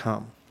things have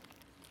come.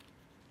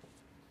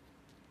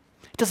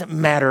 It doesn't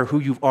matter who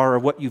you are or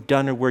what you've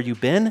done or where you've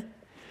been.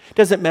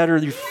 Doesn't matter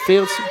if you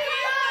failed.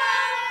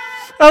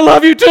 I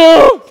love you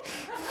too.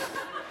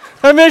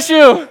 I miss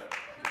you.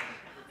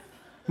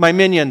 My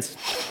minions.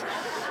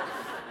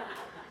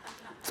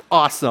 It's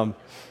awesome.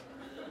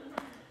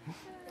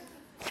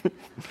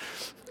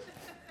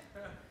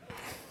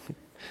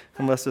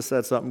 I must have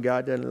said something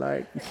God didn't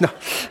like.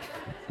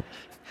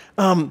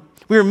 No.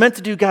 We were meant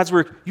to do God's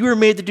work. You were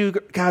made to do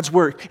God's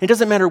work. It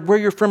doesn't matter where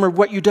you're from or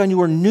what you've done.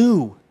 You are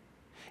new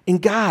in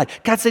God.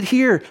 God said,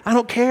 here, I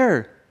don't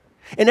care.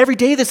 And every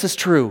day this is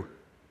true.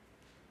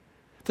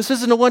 This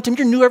isn't a one-time.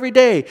 You're new every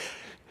day.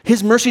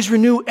 His mercies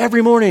renew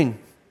every morning.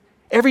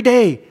 Every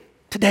day.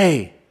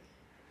 Today.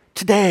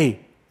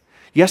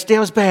 Yesterday I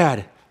was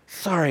bad.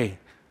 Sorry.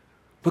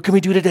 What can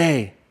we do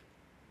today?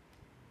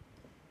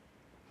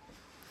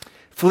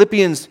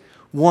 Philippians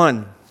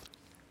 1.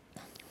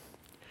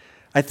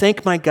 I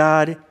thank my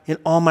God in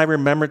all my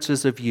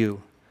remembrances of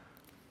you,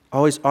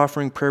 always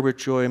offering prayer with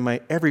joy in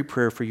my every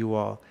prayer for you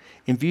all,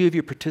 in view of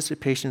your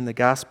participation in the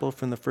gospel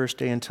from the first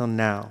day until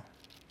now.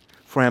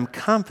 For I am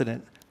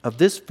confident of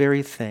this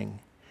very thing,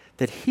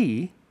 that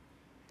he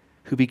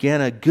who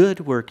began a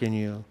good work in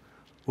you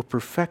will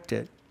perfect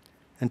it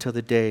until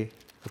the day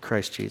of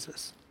Christ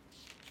Jesus.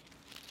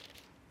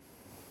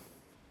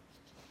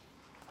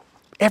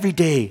 Every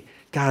day,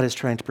 God is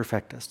trying to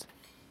perfect us.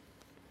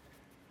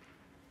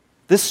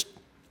 This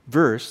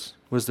verse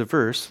was the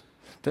verse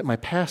that my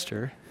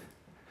pastor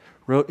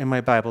wrote in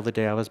my Bible the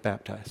day I was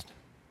baptized.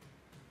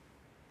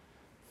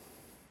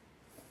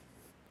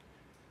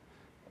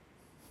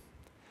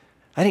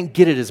 I didn't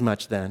get it as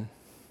much then.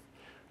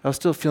 I was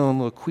still feeling a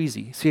little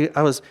queasy. See,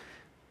 I was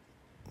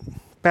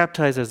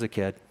baptized as a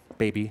kid,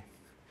 baby.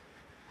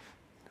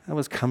 I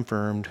was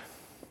confirmed.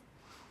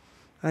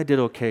 I did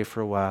okay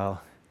for a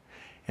while.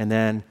 And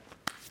then,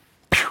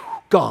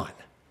 gone.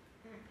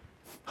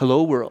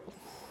 Hello, world.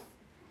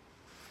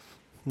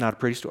 Not a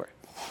pretty story.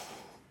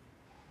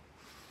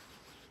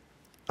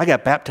 I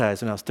got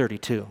baptized when I was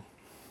 32.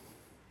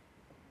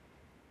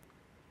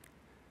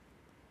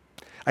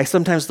 I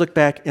sometimes look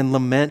back and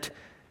lament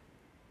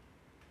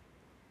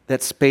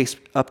that space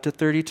up to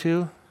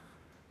 32,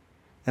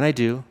 and I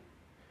do.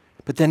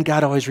 But then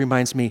God always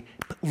reminds me,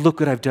 look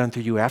what I've done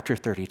through you after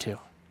 32.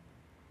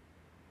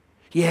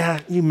 Yeah,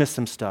 you missed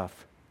some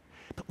stuff,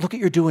 but look what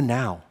you're doing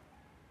now.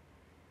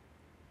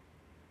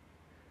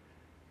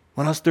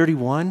 When I was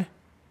 31,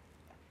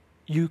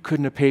 you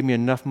couldn't have paid me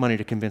enough money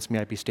to convince me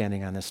I'd be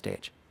standing on this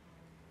stage.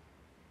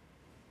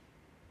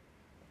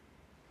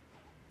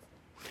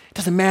 It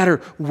doesn't matter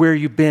where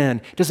you've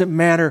been. It doesn't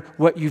matter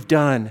what you've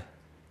done.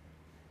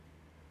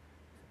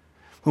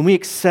 When we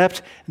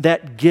accept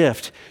that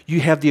gift,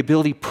 you have the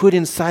ability put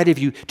inside of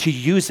you to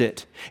use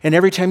it. And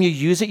every time you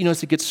use it, you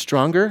notice it gets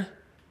stronger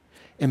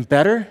and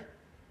better.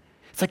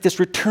 It's like this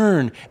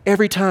return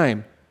every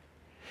time.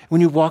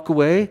 When you walk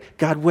away,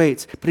 God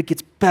waits, but it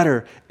gets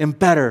better and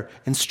better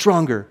and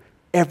stronger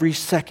every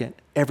second,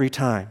 every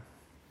time.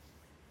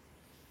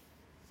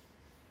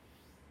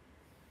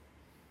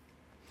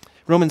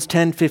 Romans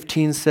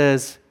 10:15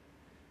 says,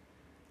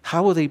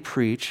 how will they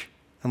preach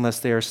unless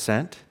they are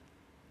sent?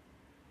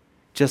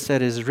 Just as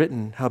it is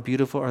written, how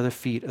beautiful are the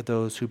feet of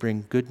those who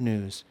bring good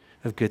news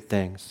of good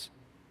things.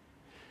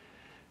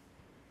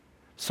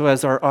 So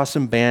as our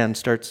awesome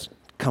band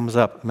comes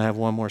up, I'm going to have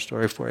one more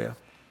story for you.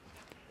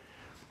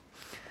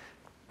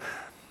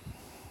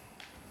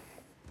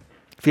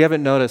 If you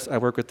haven't noticed, I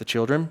work with the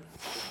children.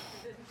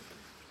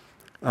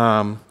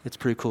 It's a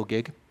pretty cool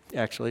gig,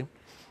 actually.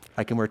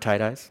 I can wear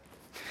tie-dyes.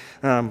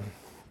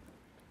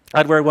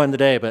 I'd wear one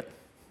today, but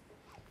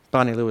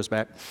Bonnie Lou was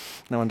back,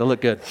 and I wanted to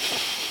look good.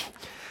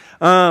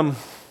 So I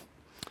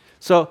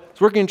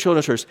was working in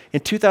children's church. In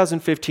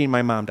 2015,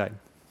 my mom died.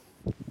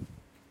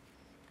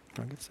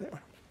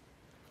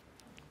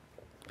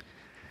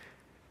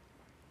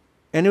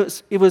 And it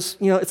was,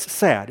 it's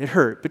sad. It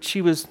hurt, but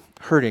she was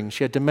hurting.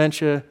 She had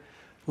dementia,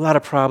 a lot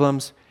of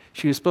problems.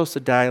 She was supposed to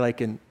die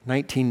like in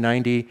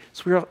 1990.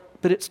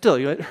 But it still,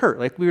 it hurt.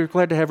 Like we were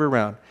glad to have her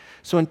around.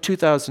 So in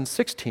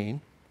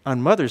 2016,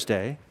 on Mother's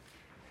Day,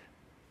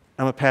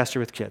 I'm a pastor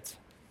with kids.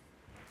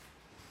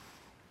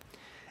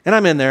 And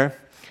I'm in there,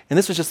 and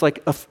this was just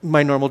like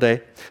my normal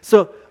day.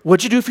 So,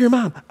 what'd you do for your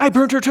mom? I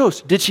burnt her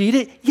toast. Did she eat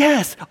it?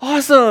 Yes.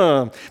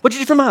 Awesome. What'd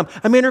you do for mom?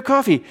 I made her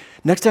coffee.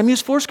 Next time,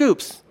 use 4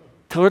 scoops.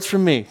 Tell her it's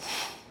from me.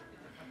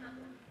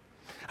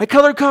 I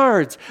colored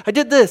cards. I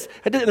did this.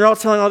 I did. And they're all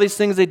telling all these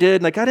things they did.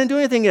 And like, I didn't do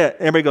anything yet.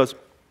 Everybody goes,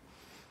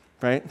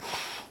 right?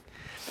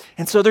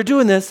 And so they're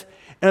doing this,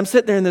 and I'm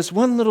sitting there, and this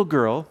one little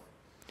girl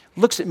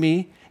looks at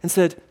me and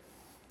said,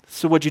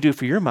 so what'd you do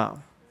for your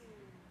mom?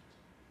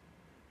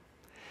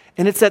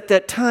 And it's at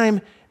that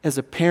time, as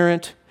a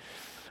parent,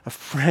 a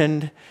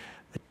friend,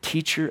 a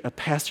teacher, a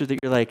pastor, that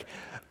you're like,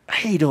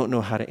 I don't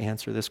know how to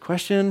answer this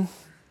question,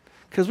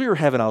 because we were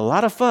having a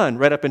lot of fun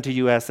right up until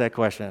you asked that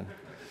question.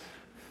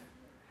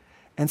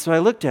 And so I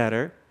looked at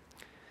her,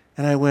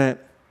 and I went,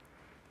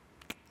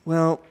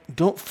 well,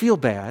 don't feel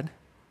bad,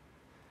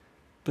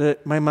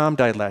 but my mom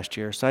died last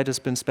year, so I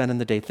just been spending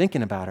the day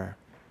thinking about her.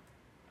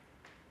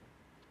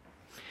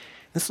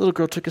 This little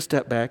girl took a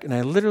step back, and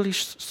I literally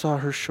saw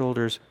her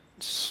shoulders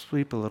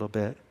sweep a little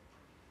bit.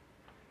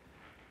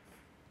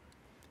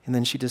 And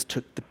then she just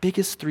took the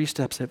biggest 3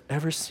 steps I've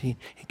ever seen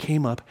and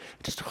came up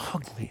and just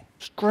hugged me,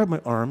 just grabbed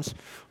my arms,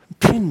 and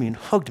pinned me and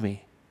hugged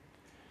me.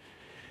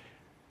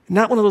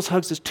 Not one of those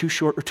hugs that's too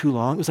short or too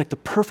long. It was like the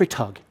perfect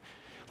hug.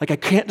 Like I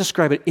can't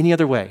describe it any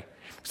other way.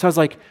 So I was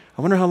like,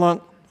 I wonder how long.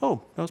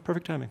 Oh, that was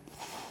perfect timing.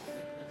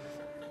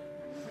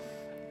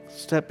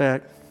 Step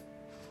back,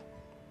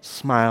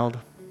 smiled,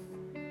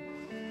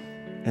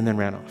 and then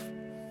ran off.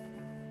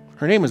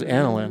 Her name was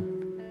Annalyn.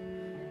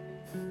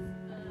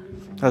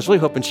 I was really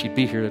hoping she'd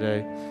be here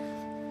today.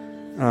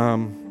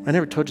 I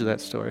never told you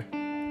that story.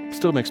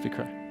 Still makes me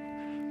cry.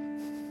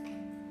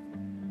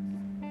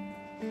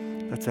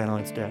 That's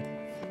Annalyn's dad.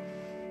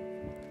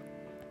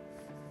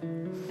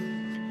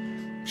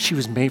 She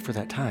was made for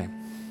that time,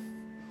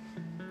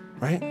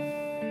 right?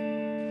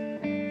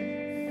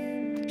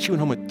 She went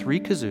home with 3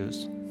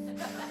 kazoos,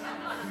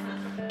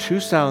 2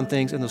 sound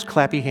things, and those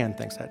clappy hand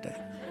things that day.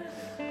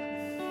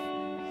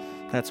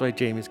 That's why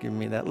Jamie's giving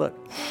me that look.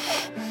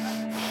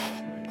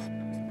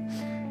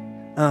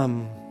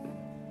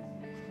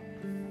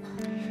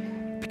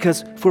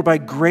 Because for by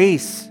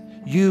grace,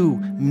 you,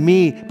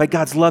 me, by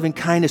God's loving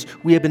kindness,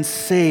 we have been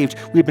saved.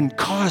 We have been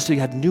caused to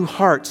have new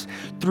hearts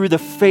through the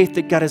faith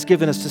that God has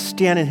given us to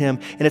stand in Him.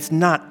 And it's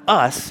not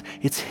us,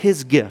 it's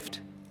His gift.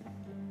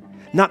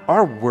 Not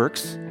our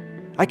works.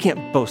 I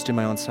can't boast in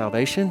my own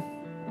salvation.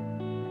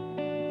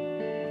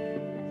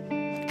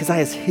 Because I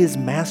is His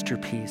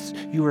masterpiece.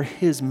 You are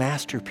His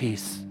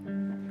masterpiece.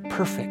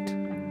 Perfect.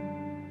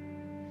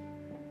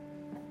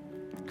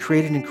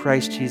 Created in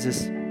Christ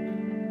Jesus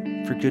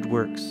for good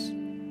works.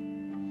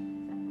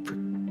 For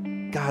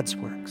God's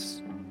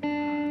works.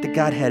 That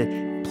God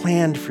had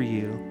planned for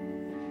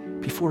you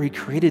before He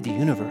created the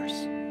universe.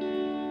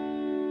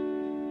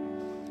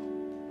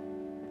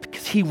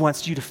 Because He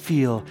wants you to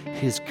feel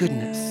His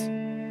goodness.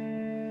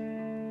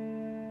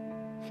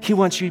 He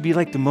wants you to be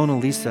like the Mona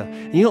Lisa.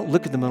 And you don't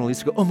look at the Mona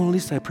Lisa and go, oh, Mona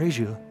Lisa, I praise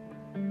you.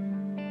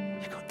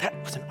 You go, that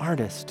was an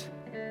artist.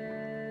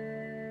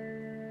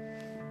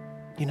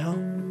 You know?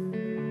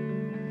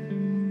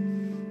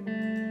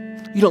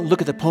 You don't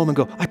look at the poem and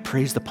go, I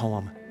praise the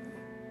poem.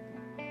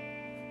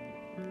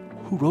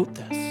 Who wrote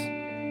this?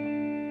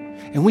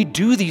 And we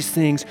do these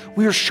things,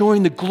 we are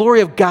showing the glory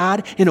of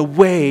God in a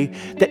way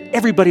that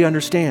everybody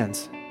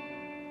understands.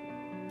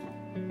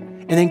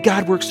 And then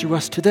God works through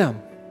us to them.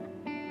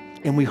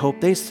 And we hope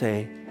they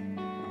say,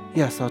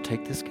 yes, I'll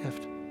take this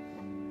gift.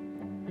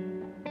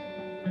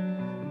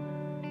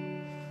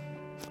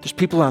 There's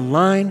people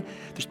online,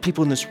 there's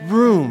people in this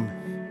room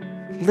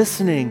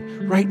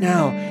listening right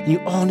now, and you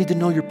all need to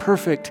know you're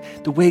perfect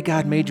the way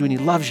God made you and He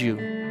loves you.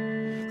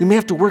 We may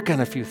have to work on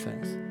a few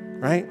things,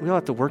 right? We all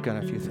have to work on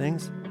a few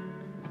things.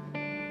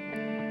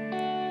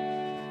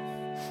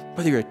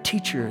 Whether you're a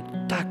teacher,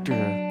 a doctor,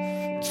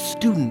 a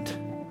student,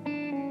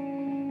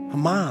 a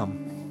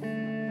mom,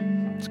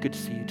 it's good to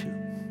see you too.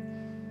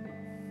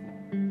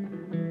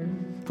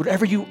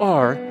 Whatever you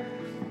are,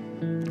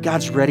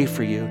 God's ready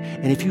for you.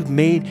 And if you've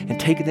made and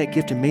taken that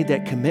gift and made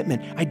that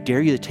commitment, I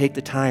dare you to take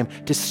the time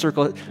to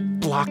circle it,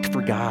 blocked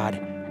for God,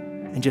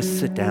 and just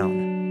sit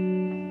down.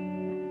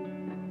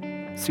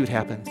 See what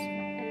happens.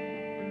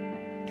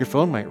 Your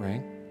phone might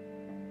ring.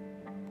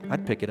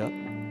 I'd pick it up.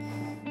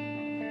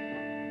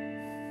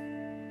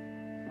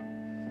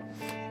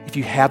 If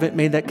you haven't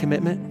made that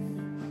commitment,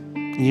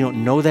 and you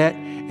don't know that,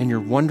 and you're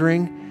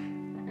wondering,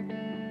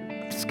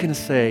 I'm just going to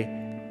say,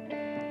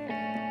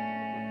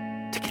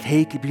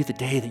 today could be the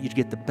day that you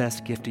get the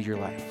best gift of your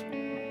life.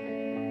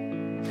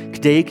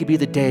 Today could be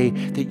the day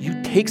that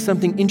you take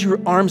something into your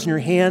arms and your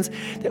hands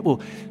that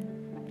will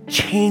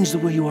change the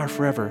way you are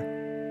forever.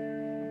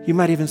 You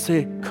might even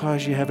say,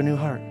 cause you have a new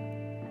heart.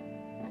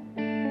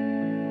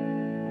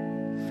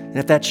 And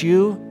if that's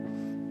you,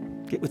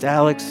 get with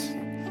Alex,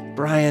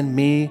 Brian,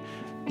 me,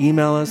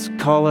 email us,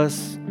 call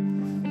us,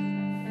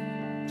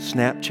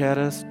 Snapchat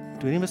us.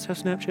 Do any of us have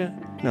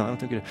Snapchat? No, I don't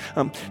think we do.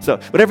 So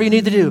whatever you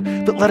need to do,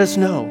 but let us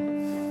know.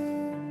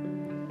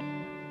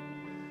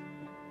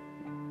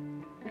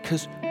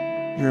 Because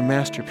you're a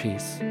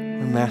masterpiece.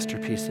 We're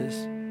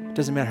masterpieces. It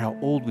doesn't matter how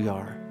old we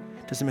are.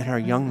 It doesn't matter how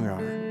young we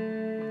are.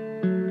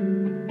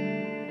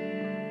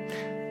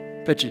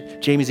 Bet you,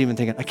 Jamie's even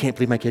thinking, I can't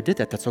believe my kid did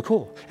that. That's so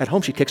cool. At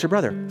home, she kicks her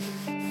brother.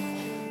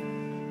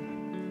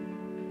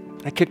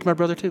 I kicked my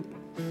brother too.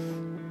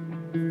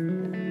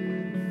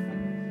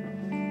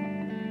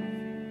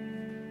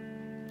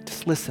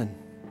 Just listen.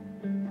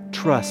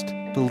 Trust.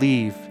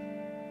 Believe.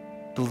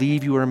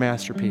 Believe you are a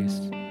masterpiece.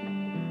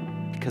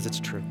 Because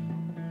it's true.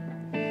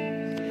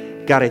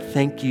 God, I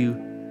thank you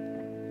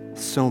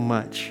so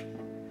much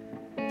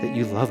that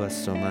you love us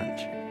so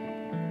much.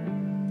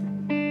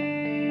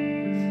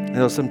 I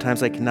know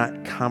sometimes I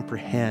cannot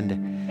comprehend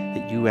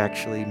that you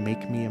actually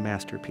make me a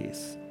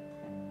masterpiece.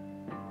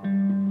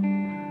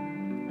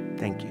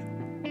 Thank you.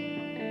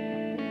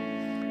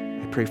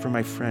 I pray for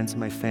my friends and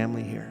my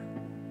family here,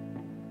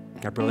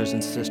 our brothers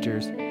and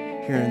sisters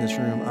here in this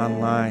room,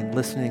 online,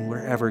 listening,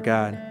 wherever,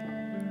 God.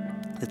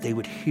 that they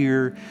would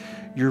hear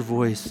your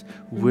voice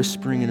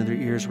whispering into their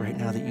ears right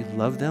now that you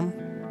love them.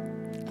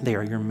 They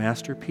are your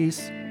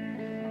masterpiece,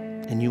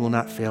 and you will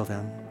not fail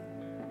them.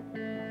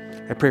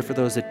 I pray for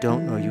those that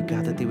don't know you,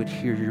 God, that they would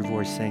hear your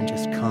voice saying,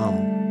 just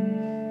come.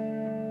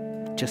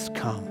 Just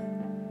come.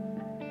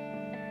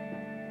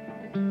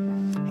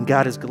 And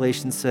God, as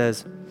Galatians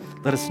says,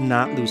 let us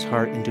not lose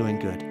heart in doing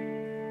good.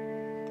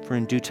 For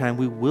in due time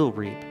we will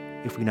reap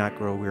if we not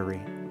grow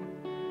weary.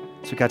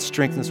 So God,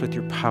 strengthen us with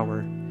your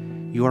power,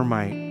 your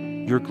might,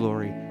 your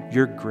glory,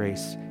 your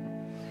grace,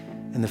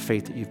 and the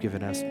faith that you've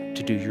given us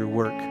to do your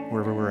work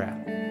wherever we're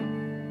at.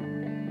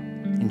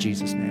 In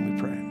Jesus' name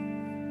we pray.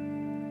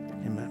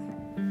 Amen.